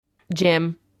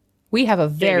Jim, we have a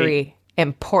very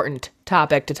important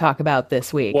topic to talk about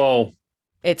this week. Whoa.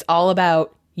 It's all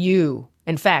about you.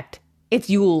 In fact, it's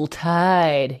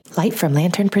Yuletide. Light from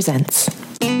Lantern presents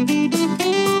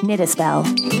Knit a Spell.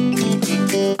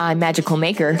 I'm magical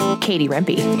maker, Katie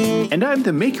Rempe. And I'm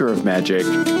the maker of magic,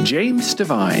 James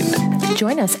Devine.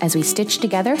 Join us as we stitch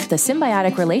together the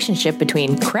symbiotic relationship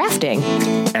between crafting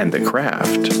And the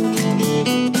craft.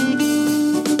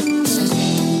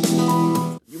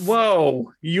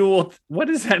 Whoa, what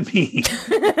does that mean?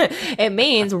 It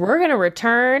means we're going to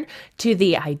return to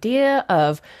the idea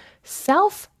of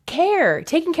self-care,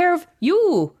 taking care of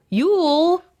you.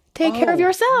 You'll take care of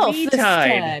yourself this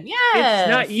time. Yes. It's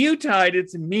not you-tide,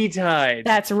 it's me-tide.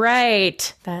 That's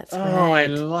right. That's right. I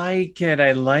like it.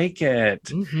 I like it.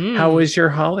 Mm-hmm. How was your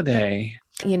holiday?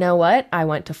 You know what? I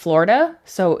went to Florida,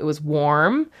 so it was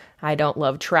warm. I don't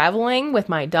love traveling with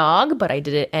my dog, but I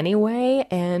did it anyway,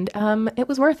 and it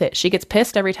was worth it. She gets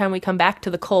pissed every time we come back to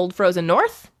the cold, frozen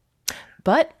north,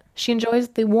 but she enjoys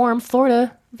the warm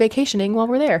Florida vacationing while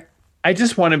we're there. I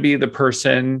just want to be the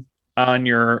person on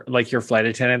your flight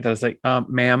attendant that's like,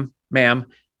 ma'am,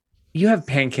 you have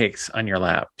pancakes on your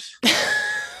laps.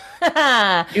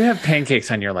 You have pancakes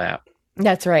on your lap.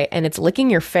 That's right. And it's licking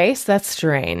your face? That's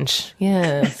strange.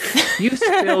 Yes. You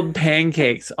spilled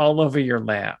pancakes all over your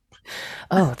lap.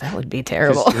 Oh, that would be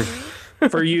terrible.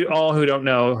 For you all who don't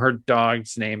know, her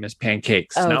dog's name is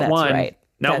Pancakes. Oh, not that's one. right.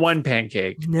 Not one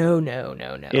pancake. No.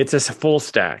 It's a full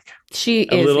stack. She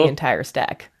is the entire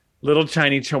stack. Little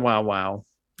tiny chihuahua.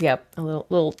 Yep, a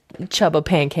little chub of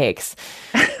pancakes.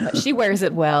 But she wears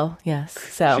it well, yes.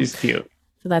 So she's cute.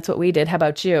 So that's what we did. How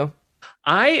about you?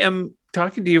 I am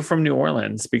talking to you from New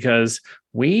Orleans because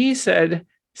we said,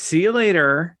 see you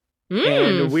later.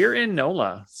 And we're in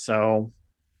NOLA. So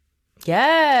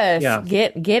yes, yeah.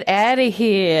 Get out of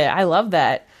here. I love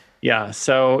that. Yeah.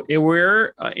 So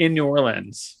we're in New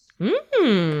Orleans. All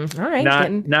right.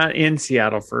 Not in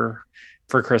Seattle for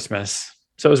Christmas.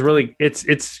 So it was really,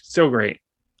 it's so great.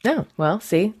 Oh, well,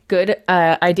 see, good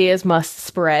ideas must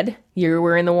spread. You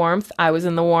were in the warmth. I was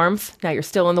in the warmth. Now you're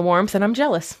still in the warmth, and I'm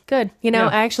jealous. Good. You know,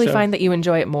 I actually find that you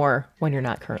enjoy it more when you're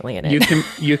not currently in it.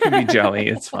 You can be jelly.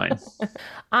 It's fine.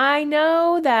 I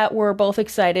know that we're both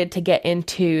excited to get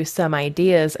into some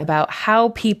ideas about how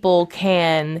people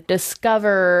can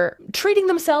discover treating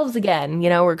themselves again. You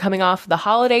know, we're coming off the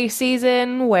holiday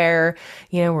season where,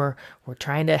 you know, we're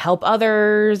trying to help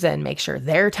others and make sure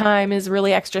their time is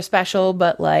really extra special.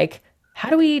 But like, how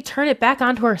do we turn it back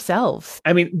onto ourselves?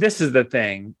 I mean, this is the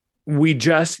thing. We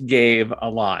just gave a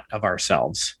lot of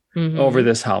ourselves over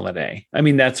this holiday. I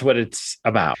mean, that's what it's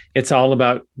about. It's all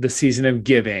about the season of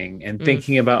giving and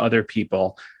thinking about other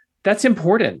people. That's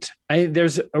important.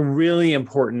 There's a really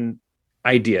important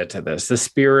idea to this. The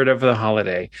spirit of the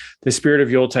holiday, the spirit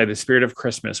of Yuletide, the spirit of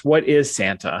Christmas. What is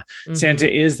Santa? Santa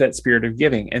is that spirit of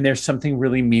giving. And there's something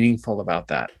really meaningful about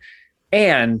that.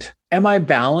 And am I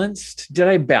balanced? Did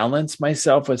I balance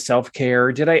myself with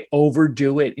self-care? Did I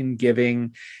overdo it in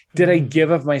giving? Did I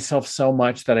give of myself so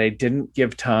much that I didn't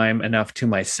give time enough to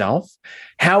myself?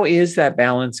 How is that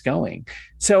balance going?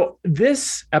 So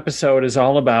this episode is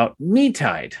all about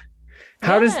me-tide.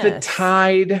 How does the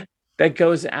tide that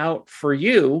goes out for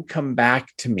you come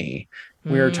back to me?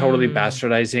 We are totally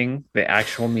bastardizing the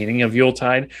actual meaning of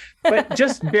Yuletide, but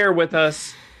just bear with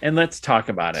us and let's talk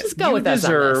about it. Just go with us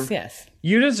on this. Yes.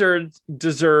 You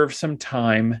deserve some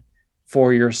time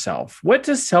for yourself. What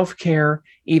does self-care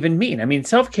even mean? I mean,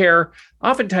 self-care,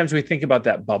 oftentimes we think about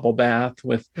that bubble bath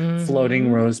with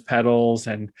floating rose petals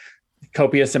and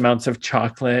copious amounts of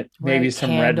chocolate, maybe some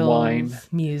candles, red wine.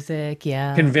 Music,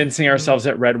 yeah. Convincing ourselves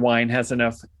that red wine has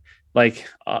enough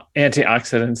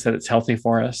antioxidants that it's healthy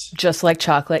for us. Just like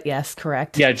chocolate, yes,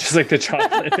 correct. Yeah, just like the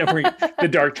chocolate, the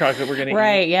dark chocolate we're going to eat.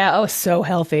 Right, yeah. Oh, so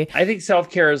healthy. I think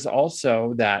self-care is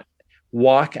also that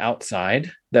walk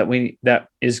outside that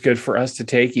is good for us to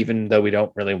take, even though we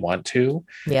don't really want to.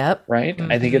 Yep. Right.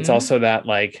 I think it's also that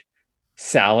like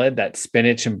salad, that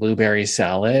spinach and blueberry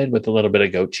salad with a little bit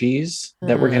of goat cheese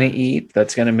that we're going to eat.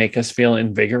 That's going to make us feel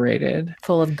invigorated.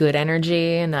 Full of good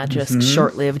energy and not just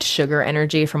short-lived sugar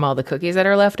energy from all the cookies that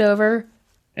are left over.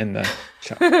 And the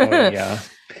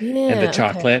and the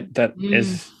chocolate that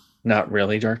is not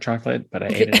really dark chocolate, but I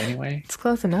ate it anyway. It's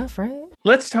close enough, right?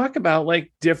 Let's talk about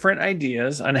like different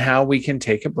ideas on how we can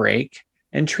take a break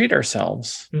and treat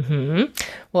ourselves.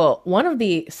 Well, one of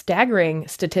the staggering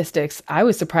statistics I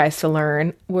was surprised to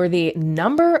learn were the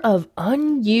number of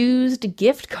unused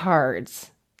gift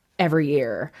cards every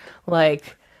year.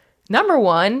 Like, number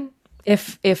one,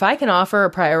 if I can offer a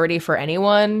priority for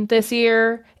anyone this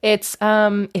year, it's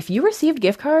if you received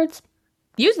gift cards,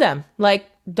 use them. Like,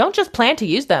 don't just plan to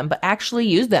use them, but actually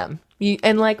use them.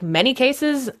 In like many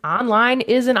cases, online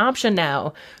is an option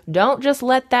now. Don't just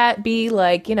let that be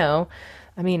like,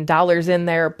 dollars in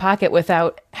their pocket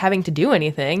without having to do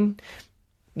anything.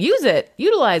 Use it,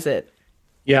 utilize it.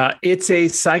 Yeah, it's a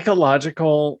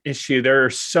psychological issue. There are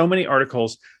so many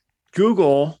articles.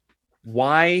 Google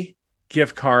why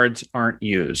gift cards aren't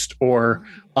used or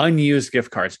unused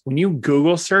gift cards. When you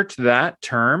Google search that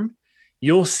term,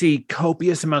 you'll see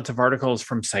copious amounts of articles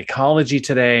from Psychology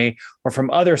Today or from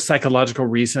other psychological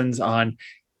reasons on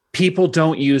people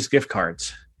don't use gift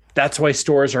cards. That's why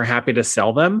stores are happy to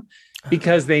sell them,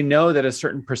 because they know that a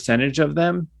certain percentage of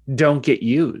them don't get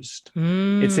used.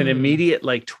 It's an immediate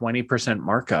like 20%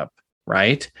 markup,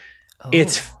 right? Oh.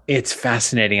 It's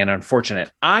fascinating and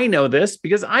unfortunate. I know this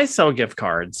because I sell gift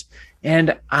cards,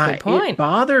 and it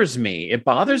bothers me. It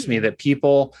bothers me that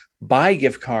people buy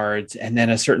gift cards and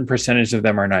then a certain percentage of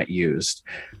them are not used.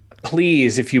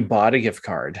 Please, if you bought a gift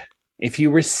card, if you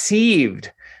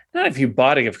received a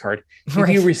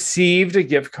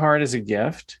gift card as a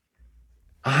gift,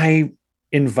 I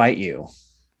invite you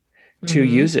to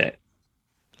use it.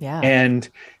 Yeah. And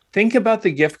think about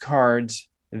the gift cards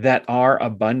that are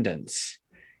abundance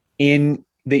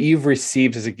that you've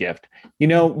received as a gift.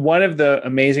 One of the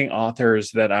amazing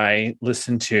authors that I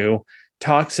listen to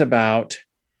talks about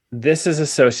this is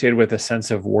associated with a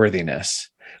sense of worthiness.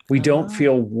 We don't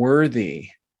feel worthy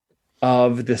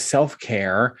of the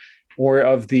self-care or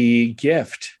of the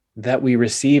gift that we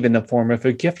receive in the form of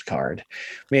a gift card.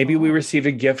 Maybe we receive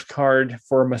a gift card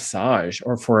for a massage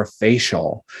or for a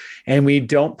facial, and we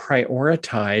don't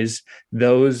prioritize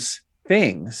those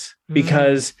things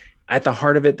because at the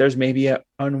heart of it, there's maybe an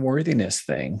unworthiness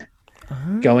thing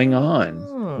going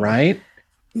on, right?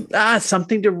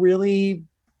 Something to really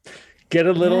get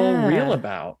a little real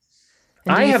about.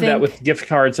 I have that with gift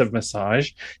cards of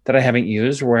massage that I haven't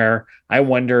used, where I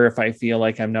wonder if I feel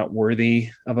like I'm not worthy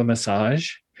of a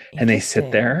massage and they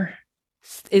sit there.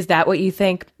 Is that what you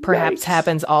think perhaps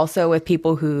happens also with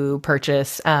people who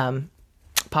purchase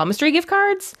palmistry gift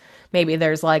cards? Maybe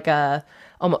there's like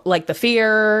like the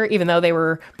fear, even though they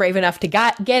were brave enough to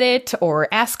get it or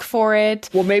ask for it.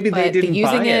 Well, maybe they didn't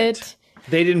buy it.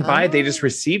 They didn't buy it. They just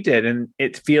received it. And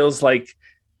it feels like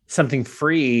something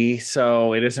free.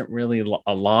 So it isn't really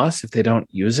a loss if they don't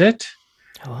use it.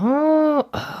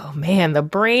 Oh man, the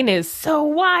brain is so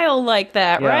wild like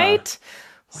that, right?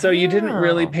 So you didn't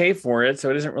really pay for it. So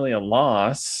it isn't really a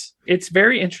loss. It's a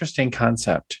very interesting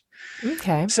concept.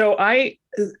 Okay. So I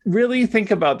really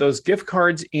think about those gift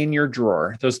cards in your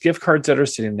drawer, those gift cards that are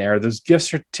sitting there, those gift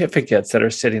certificates that are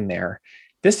sitting there.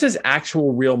 This is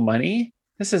actual real money.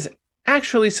 This is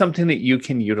actually something that you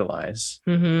can utilize.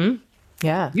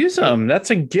 Yeah. Use them. That's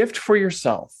a gift for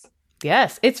yourself.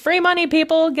 Yes. It's free money,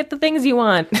 people. Get the things you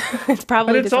want. It's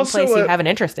probably just some place you have an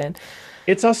interest in.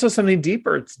 It's also something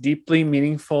deeper. It's deeply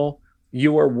meaningful.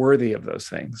 You are worthy of those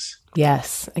things.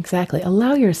 Yes, exactly.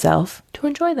 Allow yourself to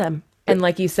enjoy them. And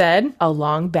like you said, a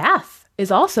long bath is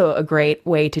also a great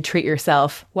way to treat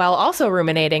yourself while also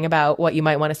ruminating about what you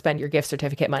might want to spend your gift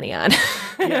certificate money on.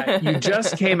 Yeah, you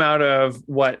just came out of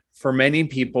what for many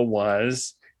people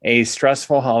was a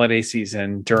stressful holiday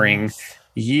season during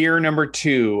year number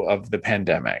 2 of the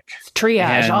pandemic. It's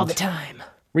triage all the time.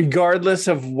 Regardless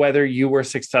of whether you were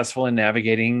successful in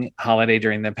navigating holiday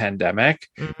during the pandemic,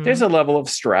 there's a level of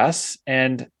stress.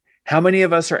 And how many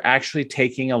of us are actually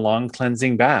taking a long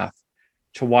cleansing bath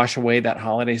to wash away that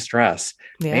holiday stress?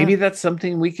 Yeah. Maybe that's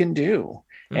something we can do.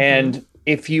 And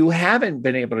if you haven't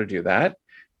been able to do that,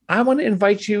 I want to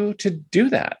invite you to do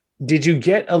that. Did you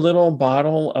get a little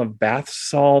bottle of bath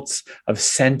salts, of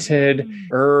scented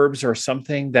herbs or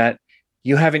something that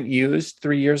you haven't used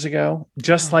 3 years ago?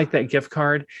 Just like that gift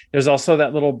card. There's also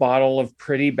that little bottle of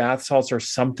pretty bath salts or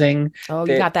something. Oh,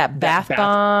 you got that bath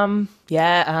bomb.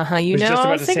 Yeah. You know,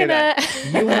 I was thinking that.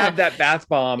 You have that bath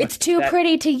bomb. It's too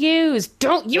pretty to use.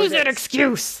 Don't use that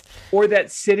excuse. Or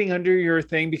that's sitting under your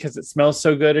thing because it smells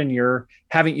so good and you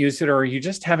haven't used it, or you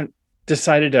just haven't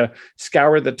decided to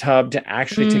scour the tub to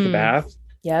actually take a bath.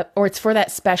 Yep. Or it's for that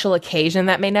special occasion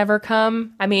that may never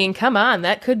come. I mean, come on.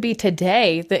 That could be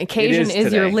today. The occasion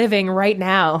is you're living right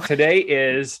now. Today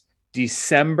is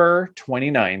December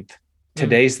 29th.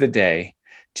 Today's the day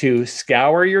to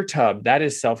scour your tub. That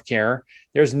is self-care.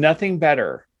 There's nothing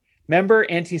better. Remember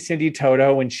Auntie Cindy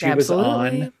Toto when she was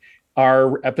on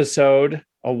our episode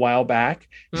a while back?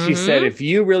 She said, if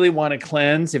you really want to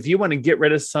cleanse, if you want to get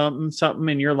rid of something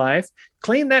in your life,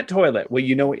 clean that toilet. Well,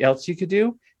 you know what else you could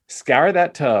do? Scour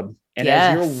that tub. And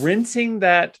as you're rinsing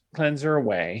that cleanser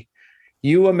away,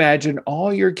 you imagine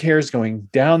all your cares going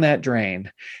down that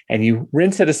drain, and you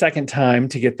rinse it a second time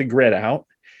to get the grit out.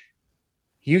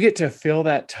 you get to fill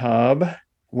that tub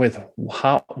with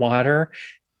hot water,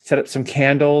 set up some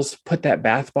candles, put that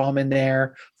bath bomb in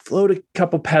there, float a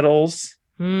couple petals.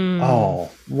 Oh,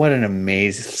 what an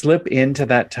amazing slip into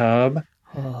that tub.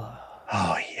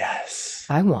 Oh, yes.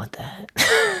 I want that.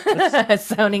 It's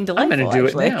sounding delightful. I'm going to do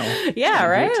actually. it now. Yeah,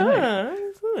 right?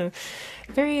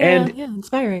 Very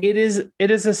inspiring. It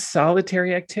is a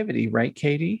solitary activity, right,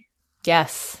 Katie?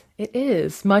 Yes, it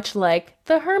is. Much like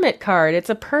the hermit card. It's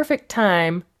a perfect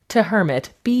time to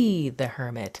hermit. Be the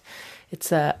hermit.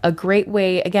 It's a great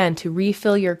way, again, to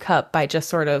refill your cup by just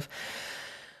sort of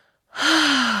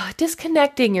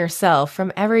disconnecting yourself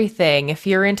from everything. If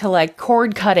you're into like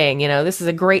cord cutting, this is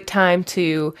a great time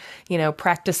to,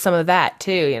 practice some of that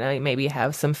too. Maybe you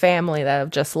have some family that have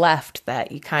just left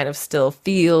that you kind of still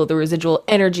feel the residual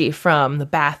energy from. The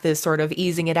bath is sort of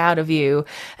easing it out of you.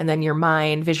 And then your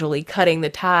mind visually cutting the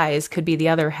ties could be the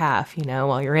other half,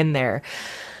 while you're in there.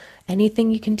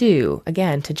 Anything you can do,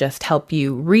 again, to just help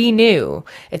you renew.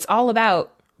 It's all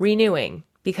about renewing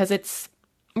because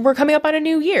we're coming up on a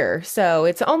new year. So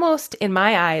it's almost, in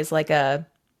my eyes, like a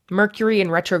Mercury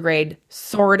in retrograde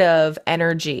sort of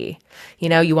energy.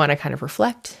 You want to kind of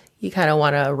reflect. You kind of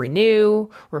want to renew,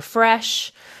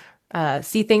 refresh,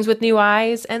 see things with new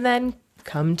eyes, and then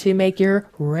come to make your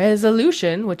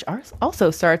resolution, which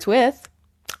also starts with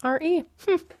RE.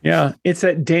 Yeah, it's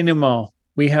at denouement.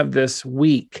 We have this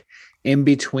week in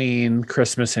between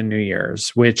Christmas and New Year's,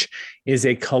 which is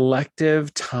a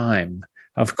collective time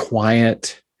of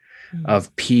quiet,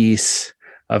 of peace,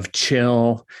 of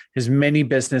chill. There's many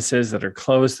businesses that are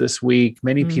closed this week.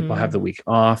 Many people have the week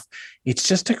off. It's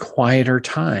just a quieter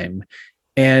time.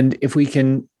 And if we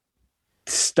can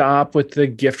stop with the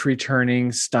gift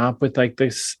returning, stop with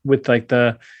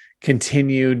the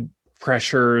continued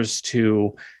pressures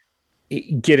to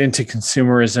get into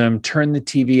consumerism, turn the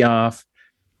TV off,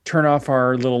 turn off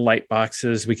our little light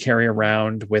boxes we carry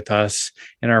around with us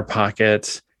in our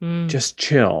pockets, just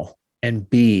chill and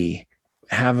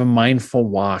have a mindful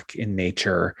walk in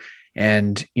nature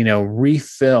and,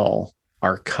 refill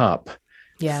our cup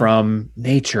from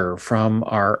nature, from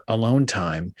our alone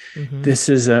time. This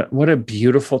is what a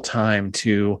beautiful time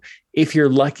if you're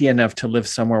lucky enough to live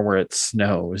somewhere where it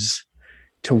snows,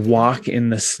 to walk in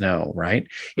the snow, right?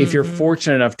 If you're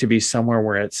fortunate enough to be somewhere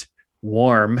where it's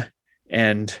warm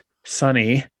and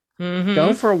sunny,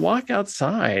 go for a walk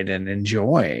outside and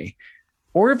enjoy.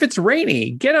 Or if it's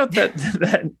rainy, get out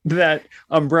that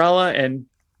umbrella and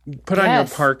put on your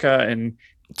parka and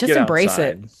just embrace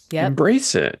it. Yep.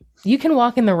 Embrace it. You can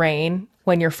walk in the rain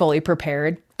when you're fully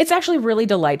prepared. It's actually really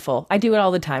delightful. I do it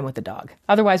all the time with the dog.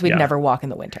 Otherwise, we'd never walk in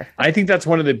the winter. I think that's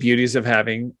one of the beauties of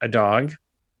having a dog.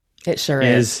 It sure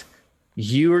is.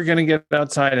 You are going to get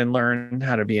outside and learn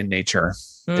how to be in nature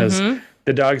because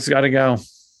the dog's got to go.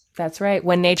 That's right.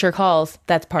 When nature calls,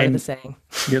 that's part of the saying.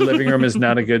 Your living room is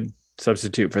not a good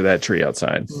substitute for that tree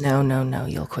outside. No.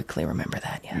 You'll quickly remember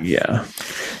that. Yes. Yeah.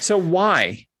 So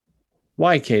why,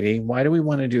 Katie? Why do we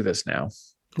want to do this now?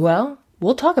 Well,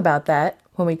 we'll talk about that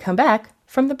when we come back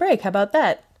from the break. How about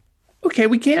that? Okay,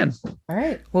 we can. All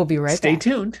right. We'll be right back. Stay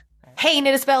tuned. Hey,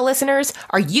 Knit a Spell listeners,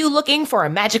 are you looking for a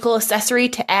magical accessory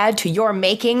to add to your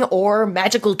making or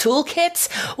magical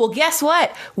toolkits? Well, guess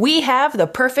what? We have the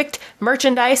perfect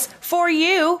merchandise for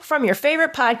you from your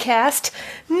favorite podcast,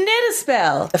 Knit a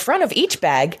Spell. The front of each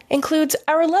bag includes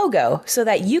our logo so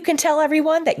that you can tell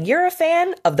everyone that you're a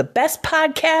fan of the best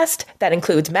podcast that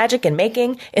includes magic and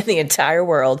making in the entire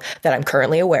world that I'm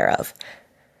currently aware of.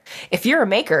 If you're a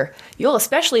maker, you'll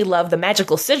especially love the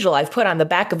magical sigil I've put on the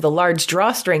back of the large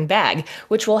drawstring bag,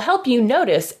 which will help you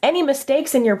notice any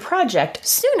mistakes in your project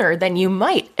sooner than you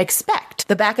might expect.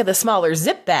 The back of the smaller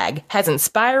zip bag has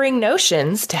inspiring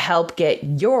notions to help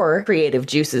get your creative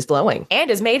juices flowing, and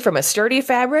is made from a sturdy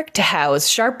fabric to house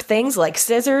sharp things like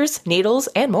scissors, needles,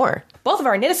 and more. Both of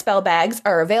our Knit a Spell bags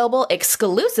are available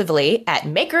exclusively at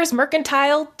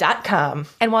makersmercantile.com.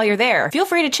 And while you're there, feel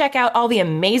free to check out all the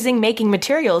amazing making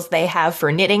materials they have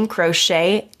for knitting,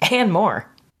 crochet, and more.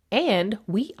 And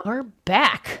we are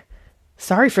back.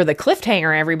 Sorry for the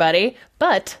cliffhanger, everybody,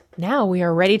 but now we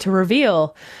are ready to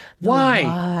reveal the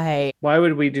why. Why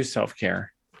would we do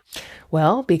self-care?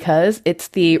 Well, because it's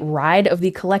the ride of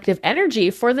the collective energy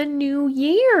for the new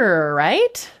year,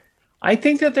 right? I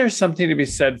think that there's something to be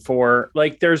said for,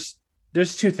 like, there's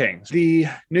two things. The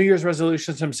New Year's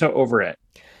resolutions, I'm so over it.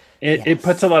 It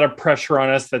puts a lot of pressure on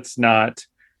us that's not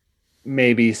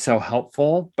maybe so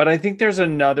helpful. But I think there's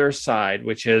another side,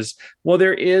 which is, well,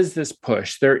 there is this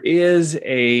push. There is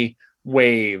a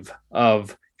wave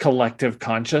of collective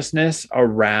consciousness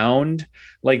around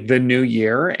like the new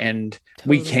year. And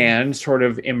we can sort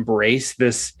of embrace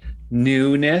this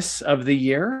newness of the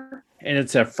year, and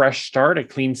it's a fresh start, a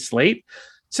clean slate.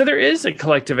 So there is a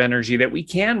collective energy that we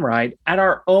can ride at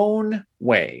our own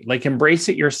way, like embrace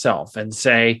it yourself and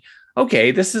say,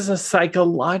 okay, this is a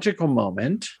psychological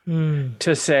moment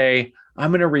to say,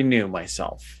 I'm going to renew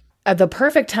myself. The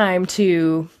perfect time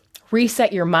to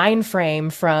reset your mind frame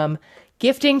from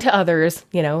gifting to others,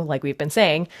 like we've been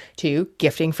saying, to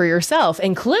gifting for yourself,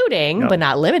 including, but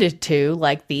not limited to,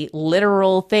 like the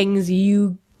literal things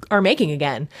you are making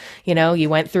again. You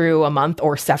went through a month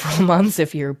or several months,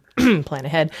 if you're plan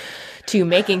ahead, to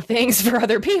making things for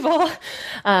other people.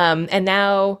 And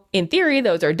now, in theory,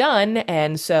 those are done.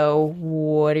 And so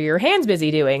what are your hands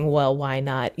busy doing? Well, why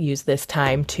not use this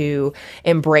time to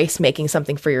embrace making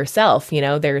something for yourself?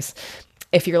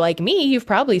 If you're like me, you've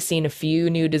probably seen a few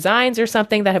new designs or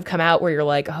something that have come out where you're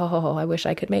like, oh, I wish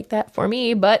I could make that for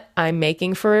me, but I'm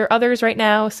making for others right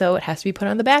now, so it has to be put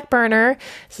on the back burner.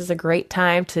 This is a great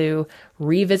time to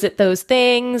revisit those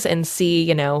things and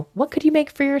see, what could you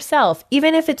make for yourself?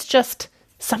 Even if it's just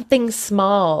something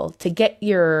small to get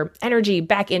your energy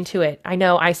back into it. I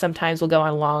know I sometimes will go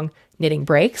on long knitting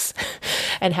breaks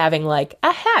and having like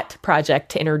a hat project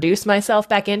to introduce myself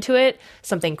back into it,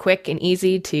 something quick and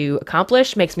easy to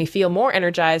accomplish, makes me feel more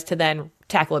energized to then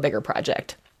tackle a bigger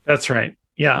project. That's right.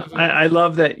 Yeah. I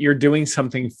love that you're doing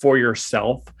something for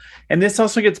yourself. And this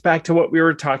also gets back to what we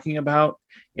were talking about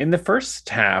in the first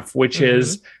half, which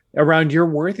is around your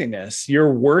worthiness.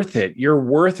 You're worth it. You're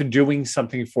worth doing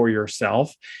something for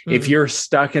yourself. If you're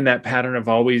stuck in that pattern of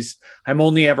always, I'm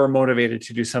only ever motivated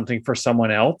to do something for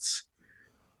someone else,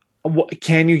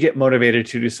 can you get motivated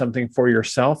to do something for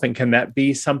yourself? And can that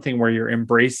be something where you're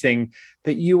embracing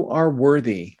that you are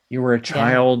worthy? You are a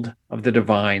child of the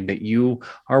divine, that you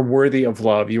are worthy of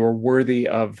love. You are worthy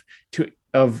of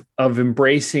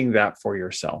embracing that for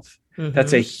yourself.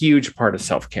 That's a huge part of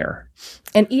self-care.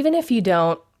 And even if you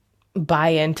don't buy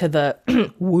into the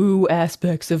woo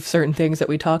aspects of certain things that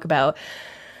we talk about,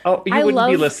 you wouldn't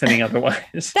be listening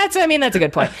otherwise. That's a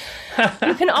good point.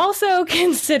 You can also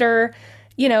consider,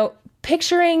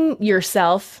 picturing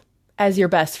yourself as your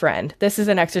best friend. This is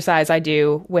an exercise I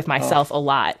do with myself a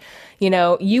lot.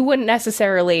 You wouldn't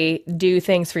necessarily do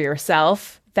things for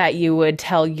yourself that you would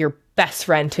tell your best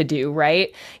friend to do,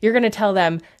 right? You're going to tell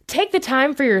them, take the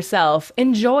time for yourself,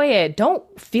 enjoy it, don't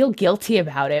feel guilty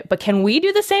about it. But can we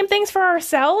do the same things for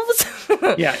ourselves?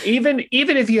 Yeah, even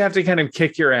if you have to kind of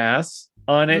kick your ass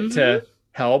on it to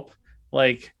help,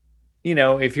 like,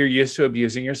 if you're used to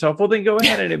abusing yourself, well, then go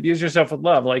ahead and abuse yourself with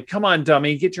love. Like, come on,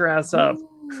 dummy, get your ass up.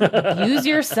 Abuse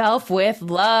yourself with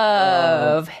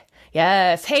love.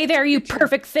 Yes. Hey there, you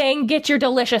perfect thing. Get your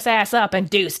delicious ass up and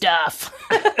do stuff.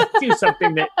 Do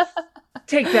something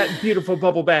take that beautiful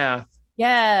bubble bath.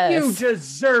 Yes. You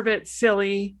deserve it,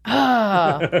 silly. Oh,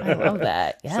 I love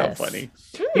that. Yes. So funny.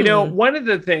 One of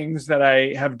the things that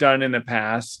I have done in the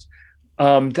past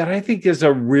that I think is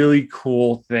a really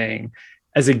cool thing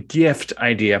as a gift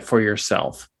idea for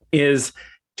yourself is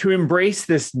to embrace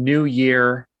this new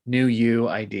year, new you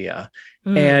idea.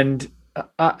 And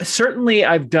certainly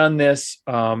I've done this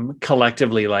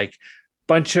collectively, like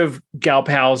bunch of gal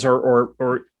pals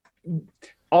or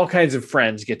all kinds of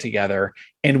friends get together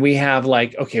and we have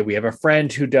like, okay, we have a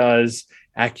friend who does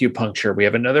acupuncture. We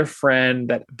have another friend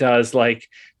that does like,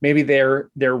 maybe they're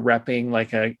repping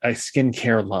like a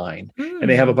skincare line and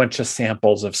they have a bunch of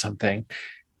samples of something.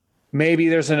 Maybe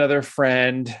there's another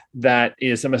friend that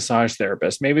is a massage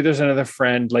therapist. Maybe there's another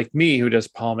friend like me who does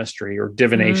palmistry or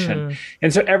divination.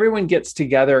 And so everyone gets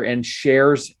together and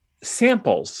shares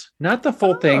samples, not the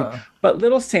full thing, but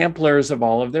little samplers of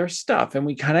all of their stuff. And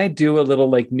we kind of do a little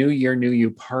like New Year, New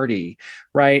You party,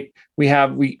 right?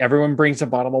 Everyone brings a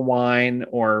bottle of wine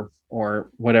or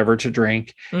whatever to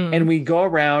drink. And we go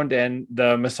around and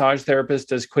the massage therapist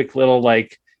does quick little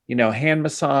like, hand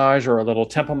massage or a little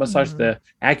temple massage. The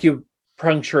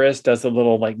acupuncturist does a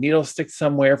little like needle stick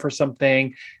somewhere for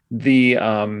something. The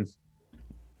person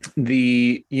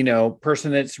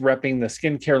that's repping the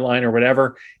skincare line or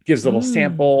whatever gives little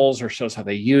samples or shows how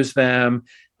they use them.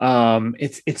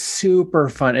 It's super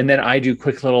fun. And then I do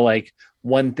quick little like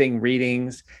one thing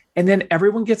readings. And then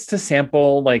everyone gets to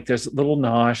sample, like there's little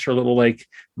nosh or little like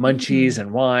munchies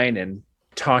and wine and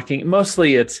talking.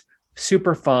 Mostly it's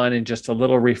super fun and just a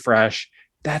little refresh.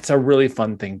 That's a really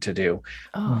fun thing to do.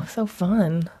 Oh, so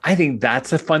fun. I think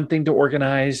that's a fun thing to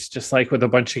organize, just like with a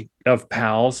bunch of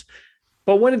pals.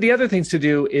 But one of the other things to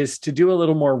do is to do a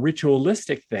little more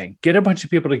ritualistic thing. Get a bunch of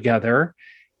people together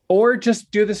or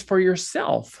just do this for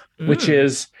yourself, which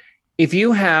is if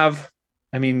you have,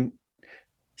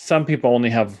 some people only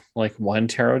have like one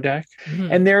tarot deck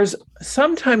and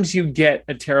sometimes you get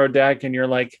a tarot deck and you're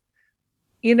like,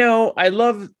 I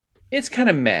love, it's kind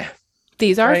of meh.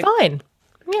 These are right? fine.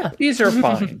 Yeah. These are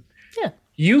fine. Yeah.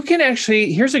 You can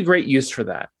actually, here's a great use for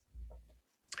that.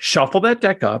 Shuffle that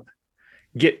deck up,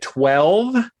 get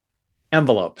 12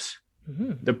 envelopes,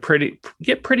 get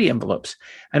pretty envelopes.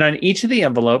 And on each of the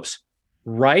envelopes,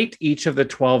 write each of the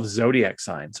 12 zodiac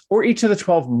signs or each of the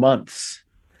 12 months.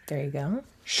 There you go.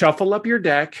 Shuffle up your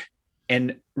deck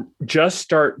and just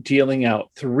start dealing out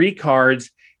 3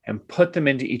 cards and put them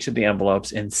into each of the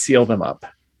envelopes and seal them up.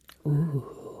 Ooh.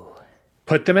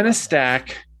 Put them in a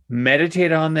stack,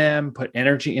 meditate on them, put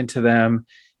energy into them,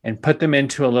 and put them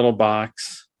into a little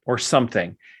box or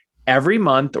something. Every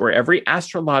month or every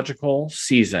astrological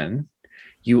season,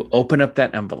 you open up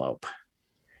that envelope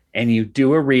and you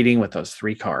do a reading with those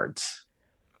 3 cards.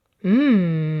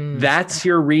 That's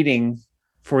your reading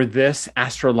for this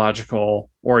astrological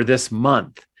or this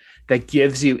month that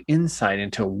gives you insight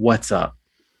into what's up.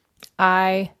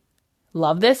 I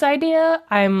love this idea.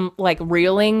 I'm like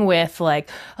reeling with like,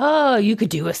 oh, you could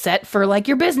do a set for like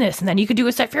your business, and then you could do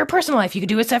a set for your personal life. You could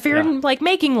do a set for your like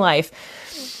making life.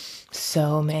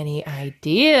 So many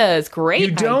ideas.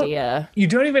 Great idea. You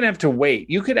don't even have to wait.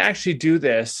 You could actually do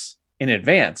this in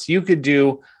advance. You could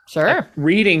do a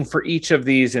reading for each of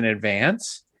these in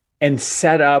advance and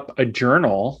set up a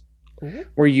journal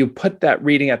where you put that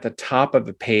reading at the top of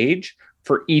the page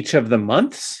for each of the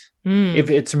months. If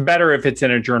it's better if it's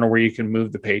in a journal where you can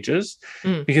move the pages,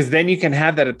 because then you can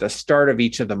have that at the start of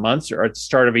each of the months or at the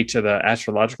start of each of the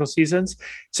astrological seasons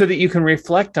so that you can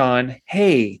reflect on,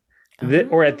 hey,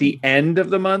 or at the end of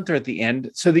the month or at the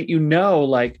end, so that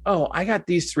like, oh, I got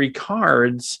these 3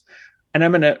 cards and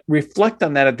I'm going to reflect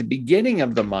on that at the beginning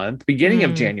of the month, beginning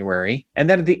of January. And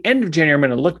then at the end of January, I'm going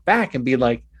to look back and be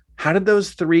like, how did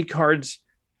those 3 cards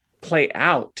play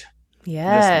out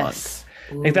this month?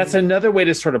 Like that's another way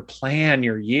to sort of plan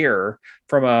your year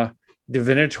from a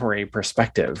divinatory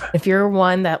perspective. If you're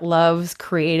one that loves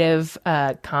creative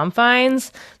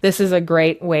confines, this is a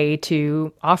great way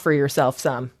to offer yourself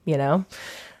some, Yeah.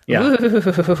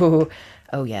 Ooh.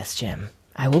 Oh, yes, Jim.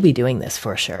 I will be doing this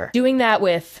for sure. Doing that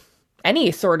with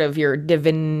any sort of your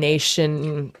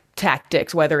divination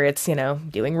tactics, whether it's,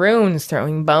 doing runes,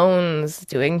 throwing bones,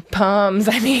 doing palms.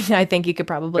 I mean, I think you could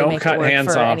probably make it work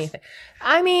for anything.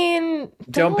 I mean,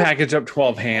 don't package up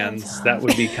 12 hands. That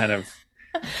would be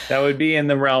that would be in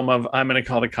the realm of, I'm going to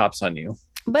call the cops on you.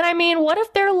 But I mean, what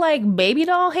if they're like baby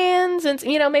doll hands? And,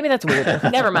 maybe that's weird.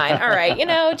 Never mind. All right.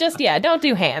 Don't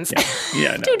do hands.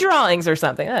 Yeah. Do drawings or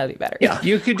something. That'd be better. Yeah.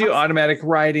 You could do automatic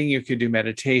writing. You could do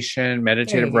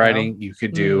meditative writing. You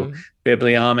could do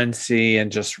bibliomancy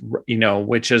and just,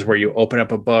 which is where you open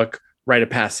up a book, write a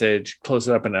passage, close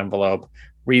it up in an envelope,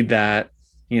 read that,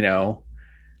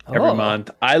 every month.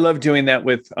 I love doing that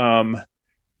with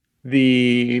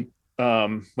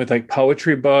with like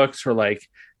poetry books or like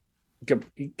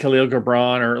Khalil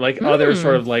Gibran or like other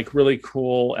sort of like really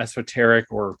cool esoteric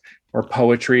or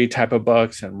poetry type of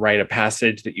books, and write a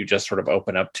passage that you just sort of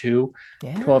open up to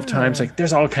 12 times. Like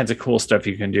there's all kinds of cool stuff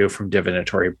you can do from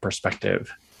divinatory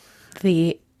perspective.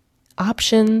 The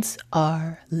options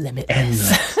are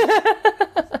limitless.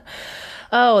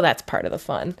 Oh, that's part of the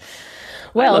fun.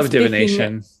 Well, I love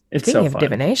divination. It's so fun. Speaking of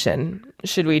divination,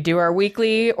 should we do our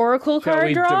weekly oracle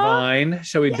card draw?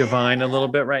 Shall we divine a little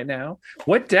bit right now?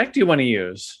 What deck do you want to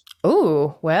use?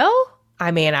 Ooh, well,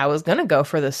 I mean, I was going to go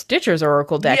for the Stitcher's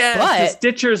Oracle deck, but the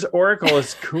Stitcher's Oracle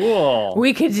is cool.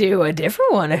 We could do a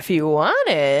different one if you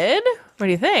wanted. What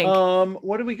do you think?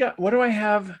 What do we got? What do I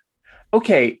have?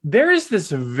 Okay, there is this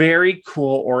very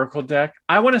cool Oracle deck.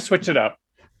 I want to switch it up.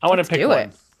 I want to pick one.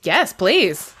 It. Yes,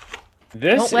 please.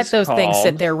 Don't let those things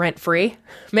sit there rent-free.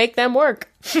 Make them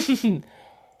work.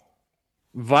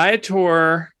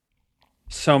 Viator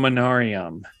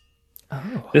Somanarium.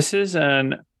 Oh. This is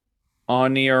an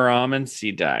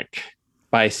Oneiromancy deck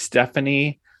by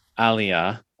Stephanie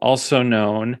Alia, also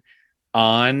known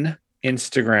on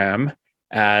Instagram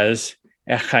as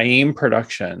Echaim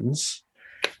Productions.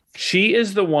 She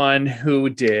is the one who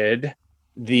did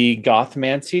the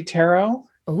Gothmancy Tarot.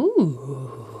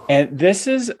 Ooh. And this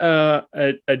is a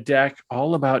deck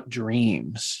all about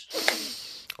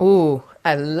dreams. Ooh,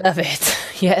 I love it.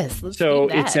 Yes. So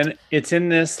it's in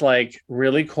this like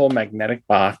really cool magnetic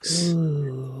box.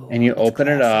 Ooh, and you open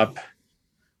it up.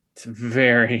 It's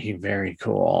very, very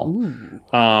cool. Ooh.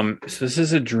 So this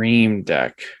is a dream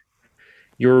deck.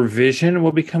 Your vision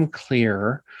will become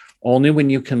clear only when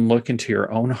you can look into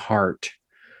your own heart.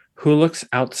 Who looks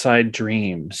outside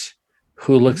dreams?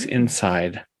 Who looks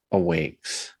inside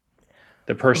awakes.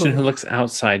 The person who looks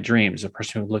outside dreams. The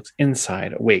person who looks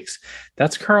inside awakes.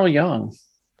 That's Carl Jung.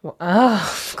 Well,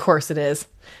 oh, of course it is.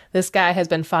 This guy has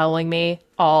been following me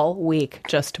all week,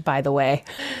 just by the way.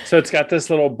 So it's got this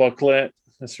little booklet,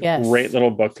 this great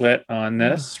little booklet on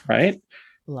this, right?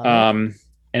 Love it.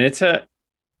 And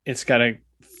it's got a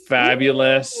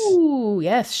fabulous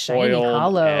yes, shiny foiled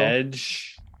hollow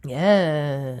edge.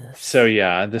 Yes. So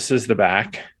yeah, this is the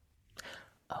back.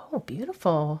 Oh,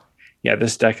 beautiful. Yeah,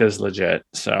 this deck is legit.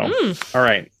 So, all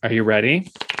right. Are you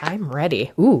ready? I'm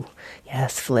ready. Ooh,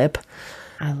 yes, flip.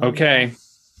 I love okay. That.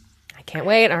 I can't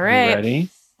wait. All right. You ready?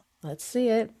 Let's see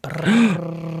it.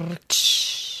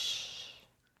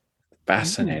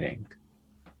 Fascinating.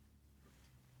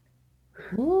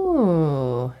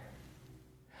 Ooh.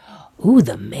 Ooh,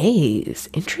 the maze.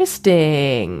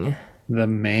 Interesting. The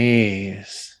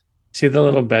maze. See the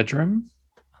little bedroom?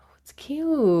 It's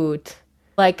cute.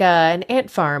 Like an ant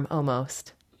farm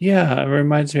almost. Yeah, it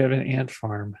reminds me of an ant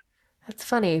farm. That's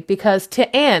funny because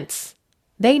to ants,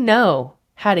 they know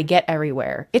how to get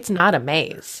everywhere. It's not a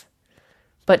maze.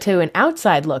 But to an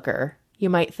outside looker, you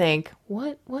might think,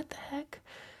 what the heck?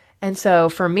 And so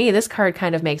for me, this card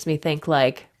kind of makes me think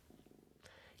like,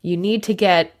 you need to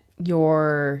get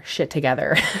your shit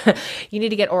together. You need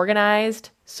to get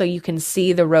organized so you can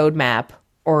see the roadmap,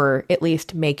 or at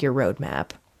least make your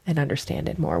roadmap and understand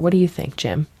it more. What do you think,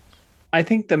 Jim? I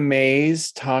think the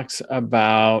maze talks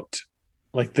about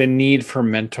like the need for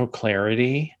mental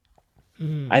clarity.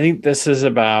 I think this is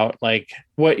about like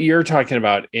what you're talking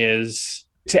about is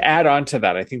to add on to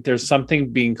that. I think there's something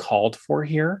being called for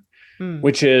here,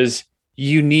 which is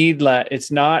you need, it's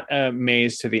not a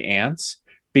maze to the ants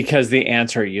because the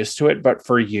ants are used to it. But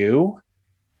for you,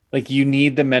 like you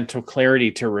need the mental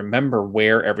clarity to remember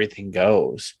where everything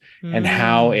goes and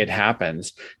how it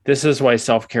happens. This is why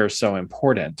self-care is so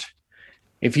important.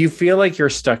 If you feel like you're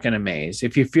stuck in a maze,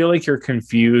 if you feel like you're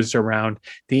confused around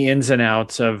the ins and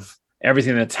outs of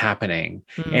everything that's happening,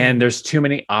 and there's too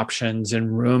many options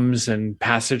and rooms and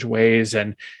passageways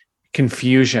and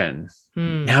confusion,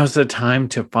 now's the time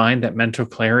to find that mental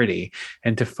clarity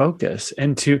and to focus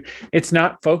it's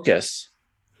not focus.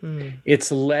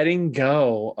 It's letting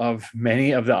go of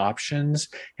many of the options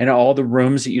and all the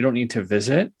rooms that you don't need to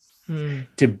visit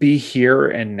to be here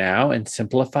and now and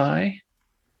simplify.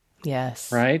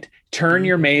 Yes. Right? Turn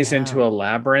your maze into a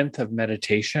labyrinth of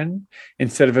meditation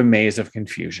instead of a maze of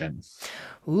confusion.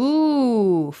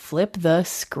 Ooh, flip the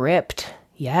script.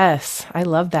 Yes, I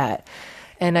love that.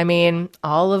 And I mean,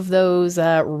 all of those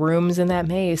rooms in that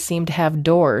maze seem to have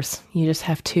doors. You just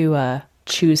have to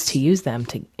choose to use them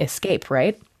to escape,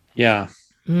 right? Yeah.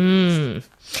 I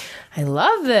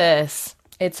love this.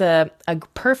 It's a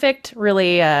perfect,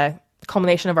 really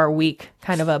culmination of our week.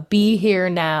 Kind of a be here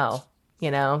now,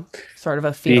 sort of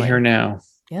a feeling. Be here now.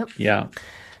 Yep. Yeah.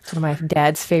 It's one of my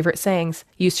dad's favorite sayings.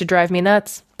 Used to drive me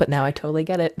nuts, but now I totally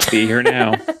get it. Be here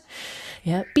now.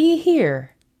 Yeah. Be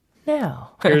here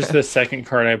now. Here's the second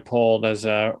card I pulled as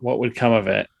what would come of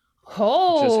it.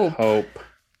 Hope. Just hope.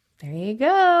 There you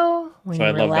go. When you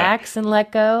relax and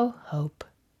let go, hope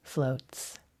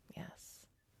floats. Yes.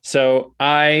 So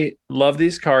I love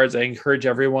these cards. I encourage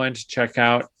everyone to check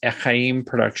out Echaim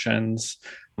Productions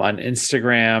on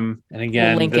Instagram. And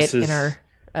again, we'll link it in our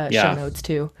show notes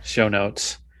too. Show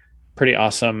notes. Pretty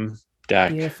awesome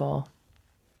deck. Beautiful.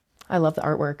 I love the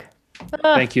artwork.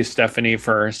 Thank you, Stephanie,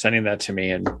 for sending that to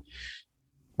me. And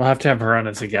we'll have to have her on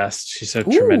as a guest. She's a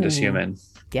tremendous human.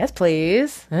 Yes,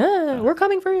 please. We're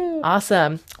coming for you.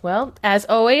 Awesome. Well, as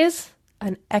always,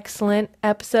 an excellent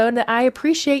episode. I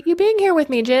appreciate you being here with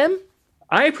me, Jim.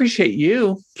 I appreciate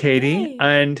you, Katie. Hey.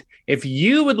 And if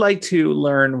you would like to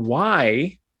learn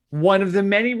why, one of the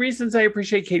many reasons I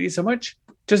appreciate Katie so much,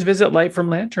 just visit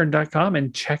lightfromlantern.com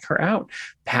and check her out.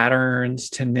 Patterns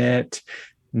to knit,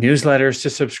 newsletters to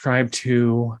subscribe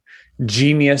to,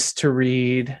 genius to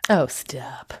read. Oh,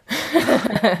 stop.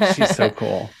 She's so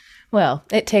cool. Well,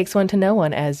 it takes one to know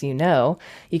one, as you know.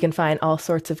 You can find all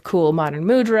sorts of cool modern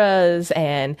mudras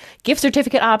and gift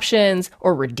certificate options,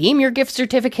 or redeem your gift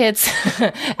certificates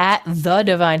at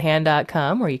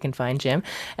thedivinehand.com, where you can find Jim.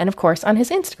 And of course, on his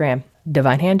Instagram,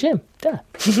 Divine Hand Jim. Duh.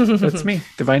 That's me,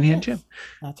 Divine Hand Jim.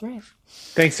 That's right.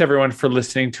 Thanks everyone for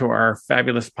listening to our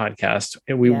fabulous podcast.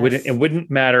 And it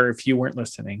wouldn't matter if you weren't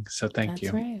listening. So thank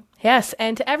you. That's right. Yes.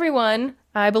 And to everyone,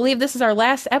 I believe this is our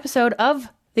last episode of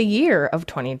the year of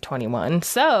 2021.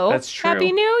 So that's true.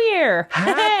 Happy New Year.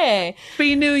 Hey.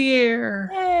 Happy New Year.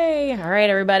 Hey. All right,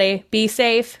 everybody. Be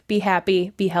safe, be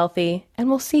happy, be healthy, and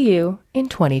we'll see you in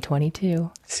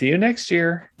 2022. See you next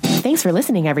year. Thanks for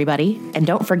listening, everybody. And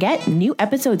don't forget, new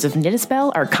episodes of Knit a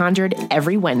Spell are conjured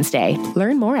every Wednesday.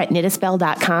 Learn more at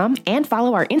knitaspell.com and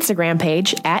follow our Instagram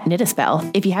page at Knit a Spell.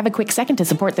 If you have a quick second to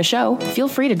support the show, feel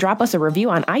free to drop us a review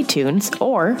on iTunes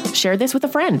or share this with a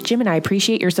friend. Jim and I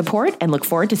appreciate your support and look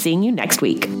forward to seeing you next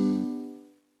week.